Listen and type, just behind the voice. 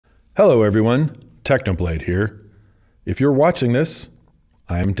Hello everyone, Technoblade here. If you're watching this,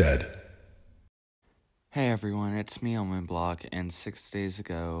 I am dead. Hey everyone, it's me, ElementBLOK, and 6 days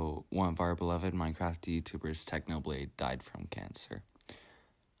ago, one of our beloved Minecraft YouTubers, Technoblade, died from cancer.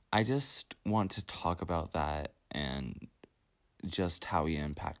 I just want to talk about that and just how he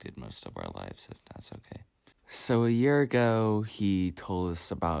impacted most of our lives, if that's okay. So a year ago, he told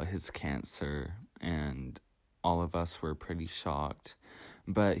us about his cancer, and all of us were pretty shocked.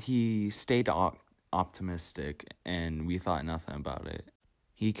 But he stayed optimistic, and we thought nothing about it.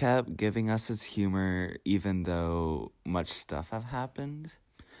 He kept giving us his humor even though much stuff had happened.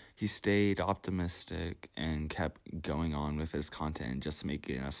 He stayed optimistic and kept going on with his content and just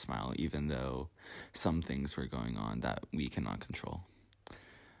making us smile even though some things were going on that we cannot control.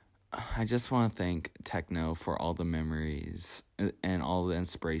 I just want to thank Techno for all the memories and all the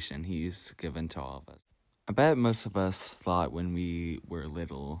inspiration he's given to all of us. I bet most of us thought when we were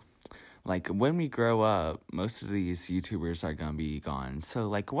little, like, when we grow up, most of these YouTubers are gonna be gone. So,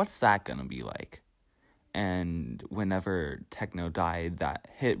 like, what's that gonna be like? And whenever Techno died, that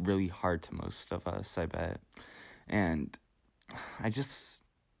hit really hard to most of us, I bet. And I just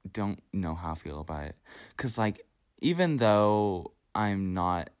don't know how I feel about it. Because, like, even though I'm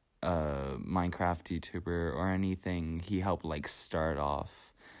not a Minecraft YouTuber or anything, he helped, like, start off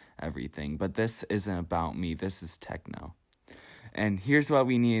everything. But this isn't about me. This is Techno. And here's what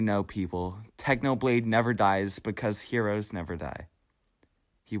we need to know, people. Technoblade never dies because heroes never die.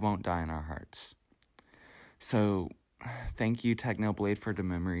 He won't die in our hearts. So, thank you, Technoblade, for the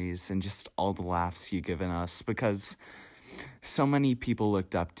memories and just all the laughs you've given us, because so many people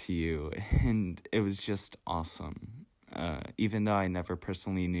looked up to you, and it was just awesome. Even though I never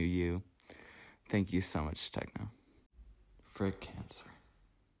personally knew you, thank you so much, Techno. For cancer.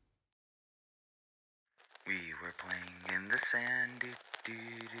 We were playing in the sand, do do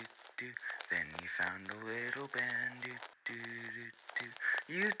do do. Then you found a little band, do do do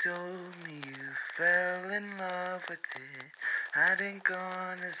do. You told me you fell in love with it, hadn't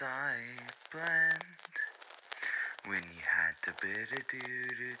gone as I planned. When you had to bid a do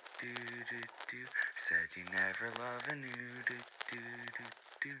do do do do, said you never love anew, do do do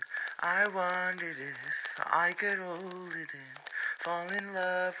do. I wondered if I could hold it and fall in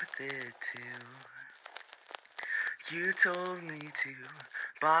love with it too. You told me to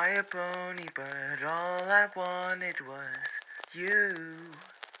buy a pony, but all I wanted was you.